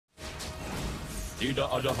Tidak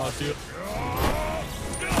ada hasil.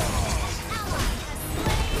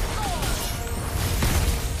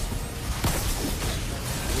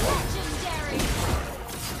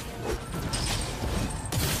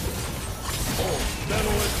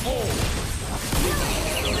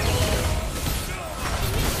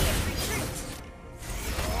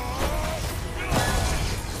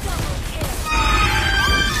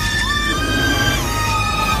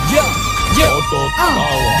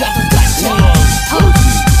 Gatotkaca,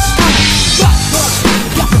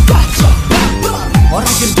 Gatotkaca,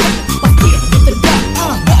 orang gendut pasti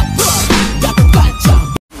ditendang. Gatotkaca.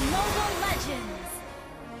 Mobile Legends.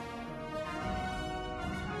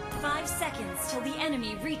 5 seconds till the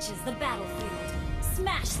enemy reaches the battlefield.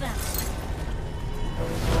 Smash them.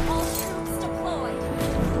 All troops deployed.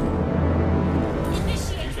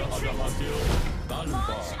 Initiate retreat.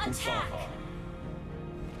 Launch attack.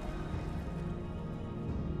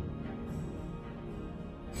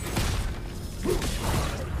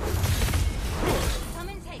 Come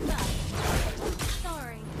and take us.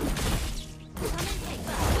 Sorry. Come and take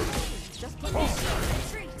us. Just initiate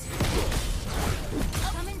retreat.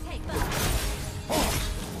 Come and take us.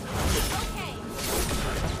 Okay.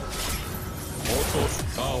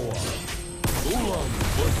 Gatotkaca, tulang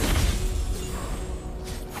besi.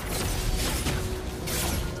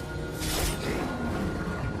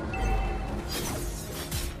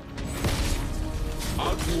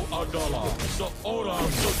 Aku adalah seorang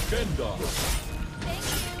legenda. Thank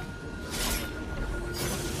you.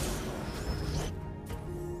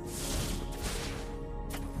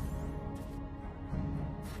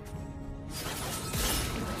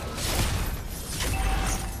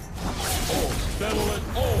 Oh, settle it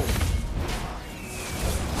all.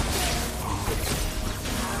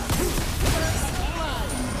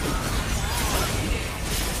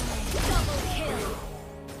 Double kill.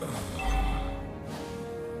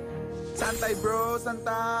 Santai bro,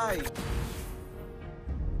 santai.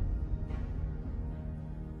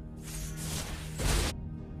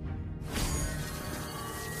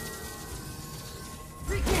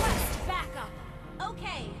 Request backup.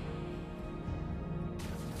 Okay.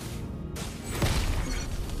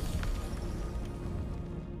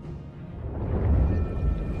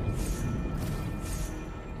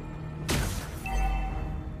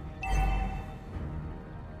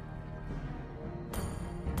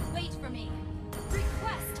 Wait for me.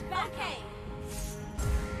 Request backup. Okay.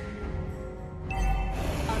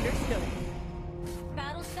 Understood.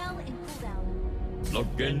 Battle cell in cooldown.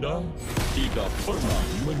 Legenda tidak pernah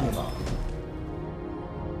menyerah.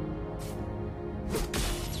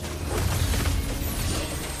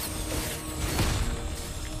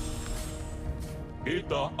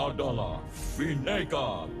 Kita adalah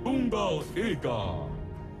Bineka Tunggal Ika.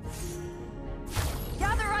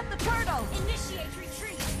 Gather at the turtle. Initiate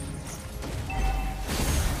retreat.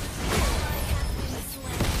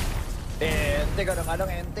 Ente, kadang-kadang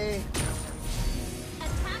ente.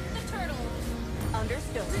 Attack the turtle.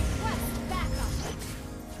 Understood. Request backup.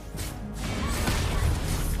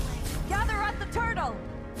 Gather at the turtle.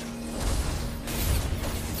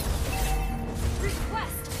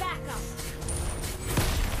 Request backup.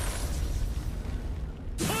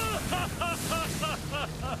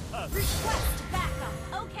 Request backup.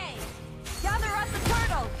 Okay. Gather at the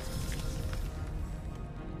turtle.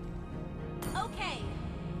 Okay.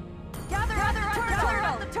 Gather at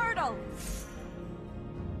the turtle.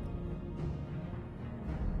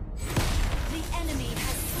 The enemy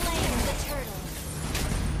has slain the turtle.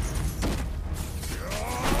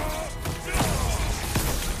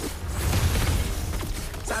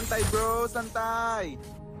 Santai bro, santai.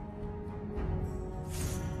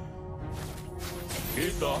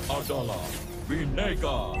 Kita adalah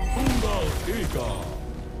Bineka Tunggal Ika.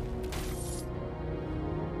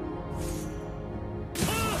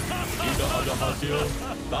 Tidak ada hasil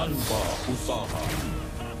tanpa usaha.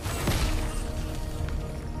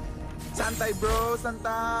 Santai bro,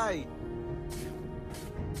 santai.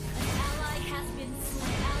 An ally has been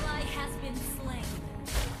slain. Ally has been slain.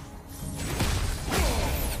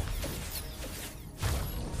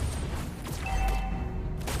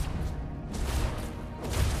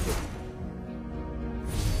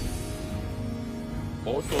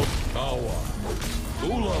 Gatotkaca,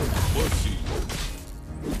 tulang besi.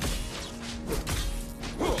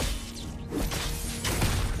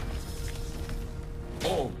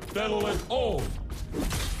 Oh, settle it all.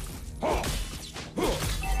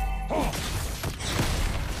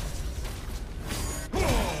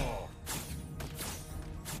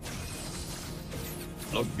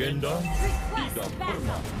 Legenda tidak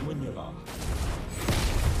pernah menyerah.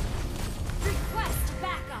 Request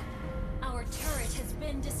backup. Our turret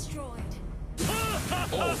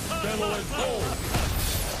Oh, settle it all!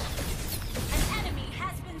 An enemy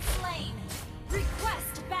has been slain.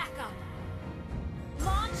 Request backup.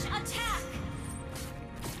 Launch attack.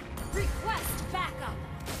 Request backup.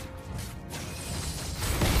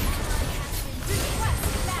 Request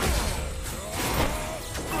backup.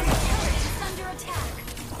 Our turret is under attack.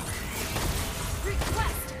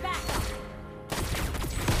 Request backup.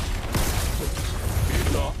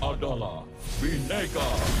 Kita adalah Bineka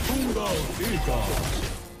Tunggal Ika.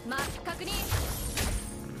 Map kakuni.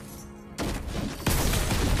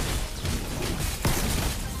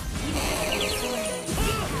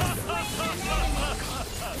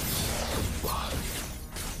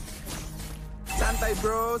 Santai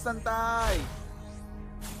bro, santai.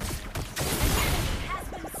 Has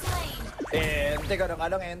been slain. Ente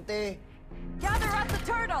kadang-kadang ente. Gather up the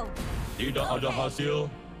turtle. Tidak ada hasil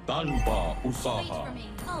tanpa Wait usaha. for me.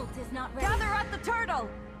 Ult is not ready. Gather up the turtle.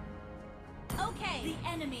 Okay. The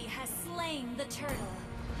enemy has slain the turtle.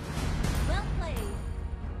 Well played.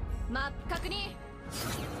 Map kakuni.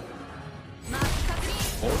 Map kakuni.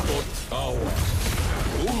 Otot kawan.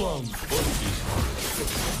 Tulang besi.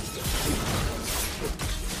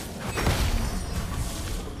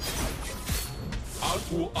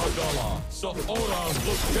 Aku adalah seorang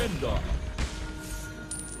legenda.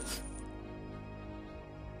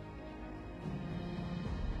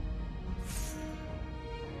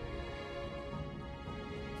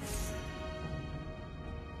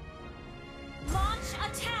 Launch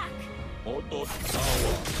attack. Otot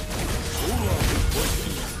kawan. Tulang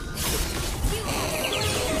besi. You have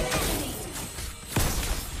slain an enemy.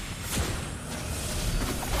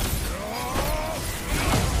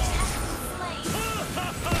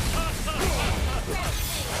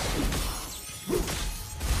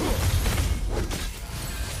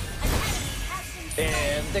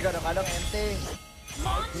 Ente kadang-kadang ente.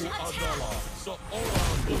 Launch Aku attack. adalah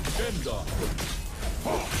seorang legenda.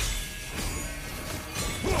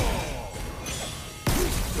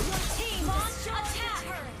 Your team launch attack.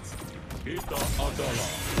 Kita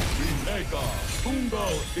adalah Bineka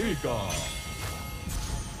Tunggal Ika.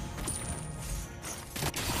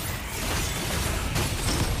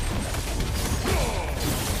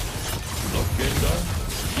 Legenda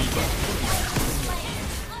tidak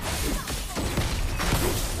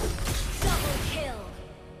Double kill.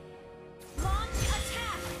 Launch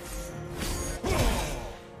attack.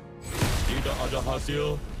 tidak ada hasil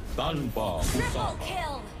tanpa Triple usaha.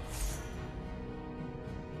 kill.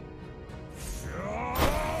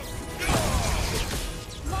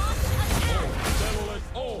 Launch attack. Settle it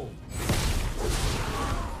all.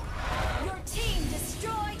 Your team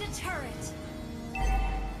destroyed a turret.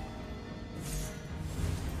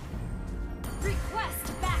 Request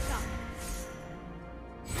backup.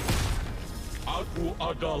 Aku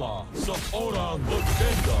adalah seorang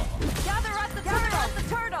legenda. Gather up the turtle. Gather up the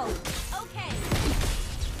turtle. Okay.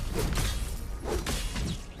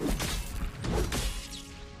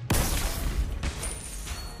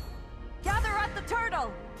 Gather up the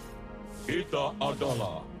turtle. Kita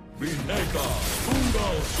adalah Bineka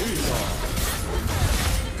Tunggal Ika.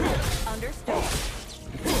 Understood.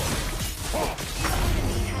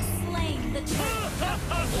 Enemy has slain the turtle.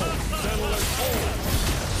 Settle it all.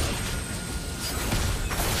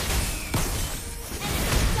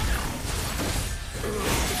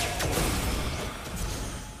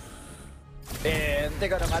 Ente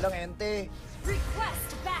kadang-kadang ente. Request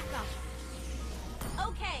backup.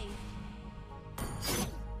 Okay.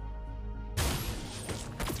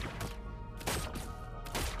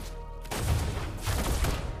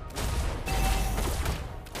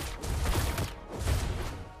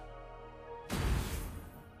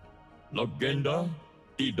 Legenda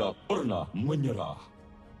tidak pernah menyerah.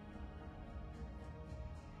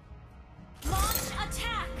 Launch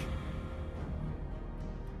attack.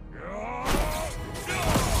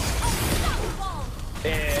 Unstoppable.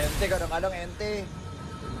 Ente kadang-kadang ente.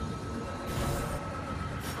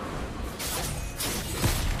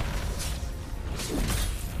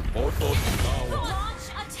 Otot kawan. Launch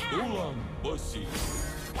attack. Tulang besi.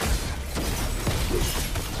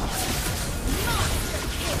 Monster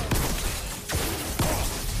kill.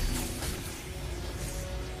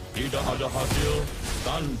 Tidak ada hasil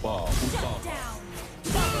tanpa Shut usaha. down.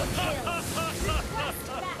 Double kill. Request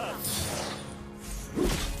backup.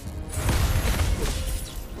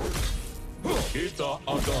 Kita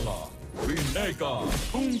adalah Bineka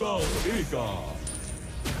Tunggal Ika.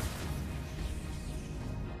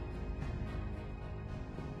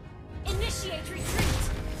 Initiate retreat.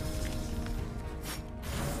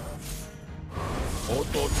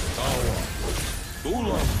 Otot kawan.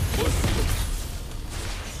 Tulang besi.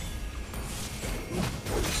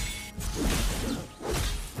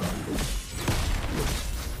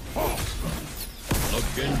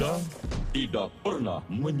 tidak pernah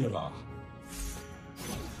menyerah.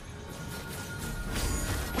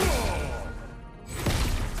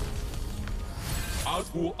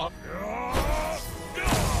 Aku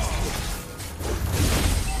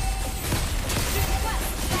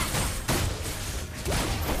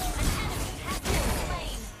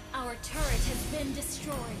Our turret has been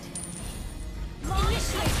destroyed.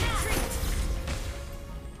 Initiate retreat.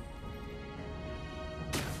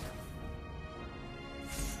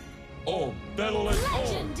 Oh, Belolet, oh!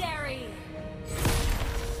 Legendary.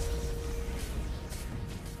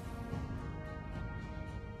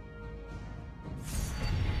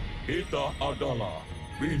 Kita adalah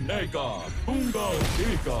Bineka Tunggal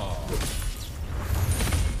Ika.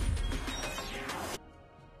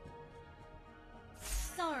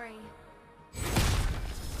 Sorry.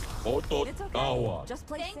 Otot It's okay. kawat, Just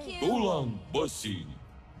play Thank safe. you. tulang besi.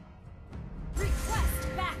 Request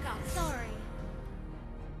backup. Sorry.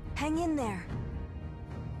 Hang in there.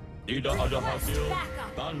 Tidak ada hasil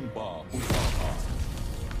tanpa usaha.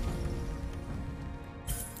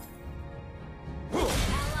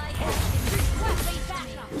 Ally has been requesting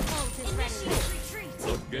backup. Ult is Initiate retreat.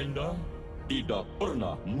 Legenda tidak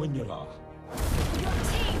pernah menyerah. Your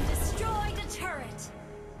team destroyed a turret.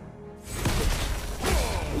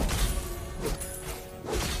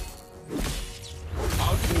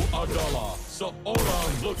 Aku adalah seorang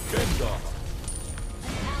legenda.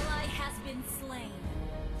 An ally has been slain.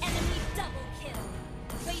 Enemy double kill.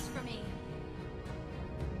 Wait for me.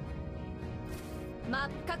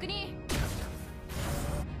 Map 確認.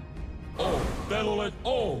 Oh, Belolet,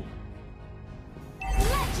 oh!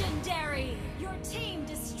 Legendary! Your team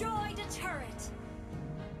destroyed a turret.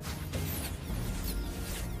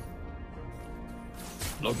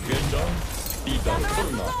 Legenda tidak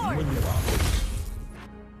pernah menyerah.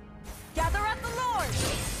 Gather up the Lord!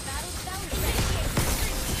 Battle spell is ready.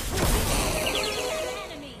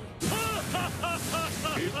 Enemy.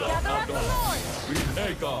 Kita Gather up the adalah Lord!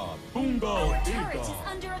 Bineka Tunggal Our Ika. turret is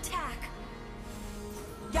under attack.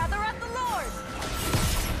 Gather up the Lord!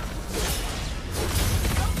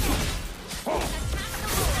 Attack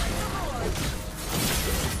the Lord.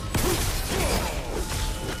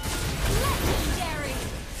 Legendary.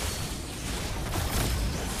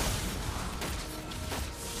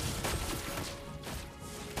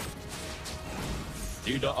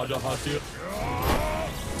 Tidak ada hasil.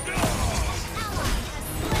 Ally has slain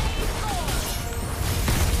Lord.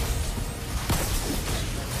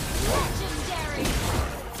 Legendary.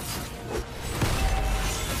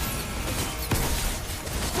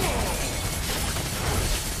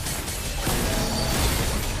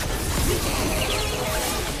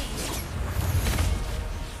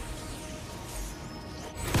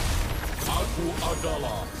 Aku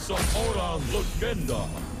adalah seorang legenda.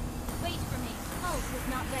 Wait for me. Ult is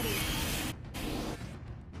not ready.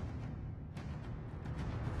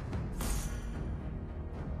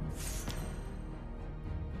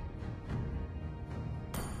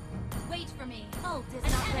 Wait for me. Ult is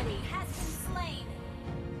not ready. Has been slain.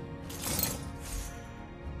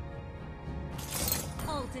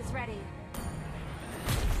 Ult is ready.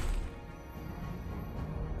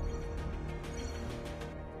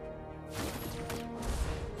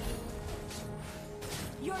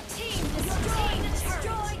 Your team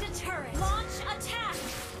destroyed a turret. Launch attack.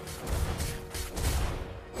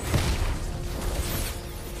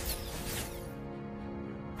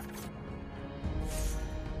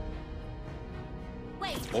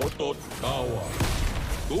 Wait. Otot kawat,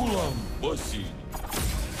 tulang besi.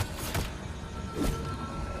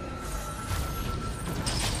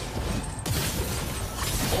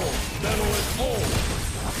 Oh, Belolet, oh!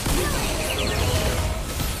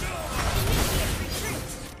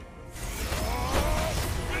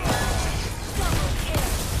 Double kill.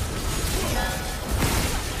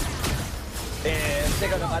 Ente,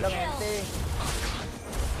 kadang-kadang ente.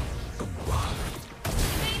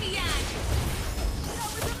 Maniac. That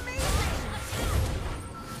was amazing.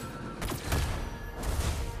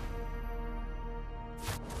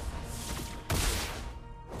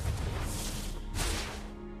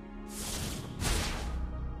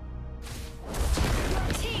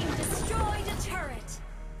 Your team destroyed a turret.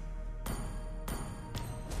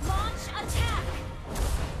 Launch attack.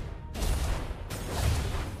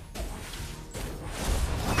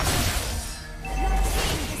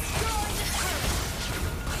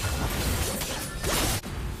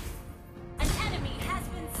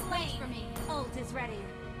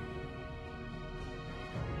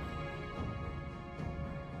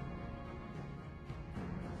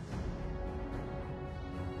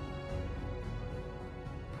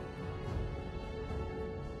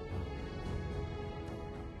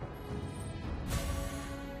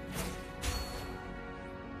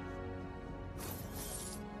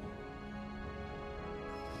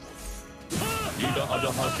 Tidak ada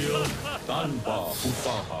hasil tanpa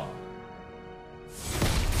usaha.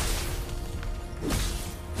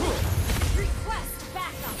 Request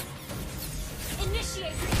backup.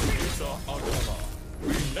 Initiate retreat. Kita adalah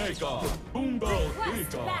Bineka Tunggal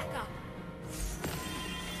Request Ika. backup.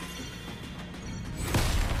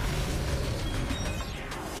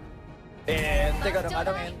 Ente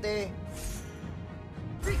kadang-kadang ente.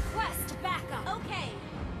 Request backup. Okay.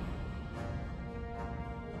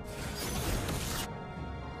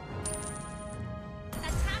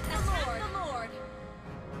 Attack the Lord.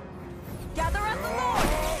 Gather at the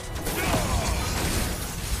Lord!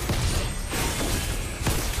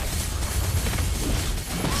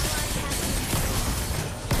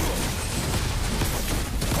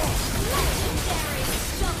 Legendary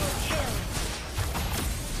double kill.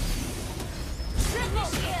 Triple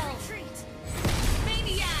kill. Retreat.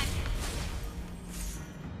 Maniac.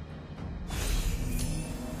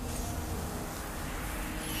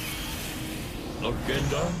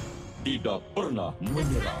 Legenda tidak pernah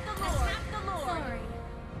menyerah. Attack the Lord. Sorry.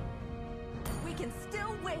 We can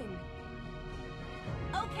still win!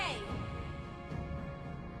 Okay.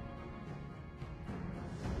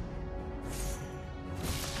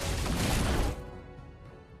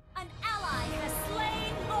 An ally has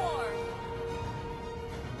slain Lord.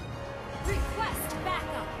 Request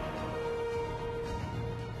backup.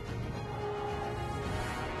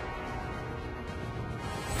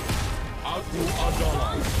 Aku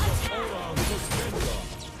adalah seorang legenda.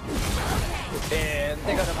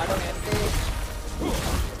 Ente kadang-kadang ente.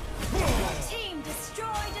 Team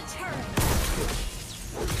destroyed a turret.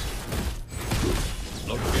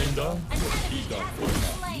 Legenda An enemy tidak has been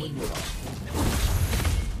pernah slain. menyerah.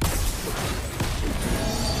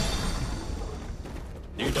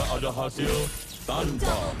 Tidak ada hasil tanpa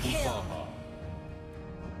Double kill. usaha.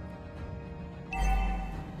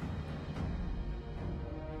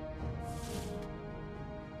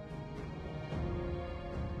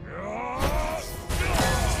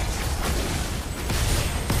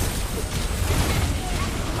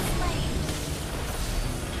 Slain.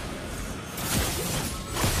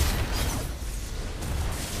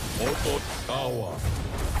 Otot kawa,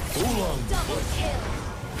 tulang Double kill.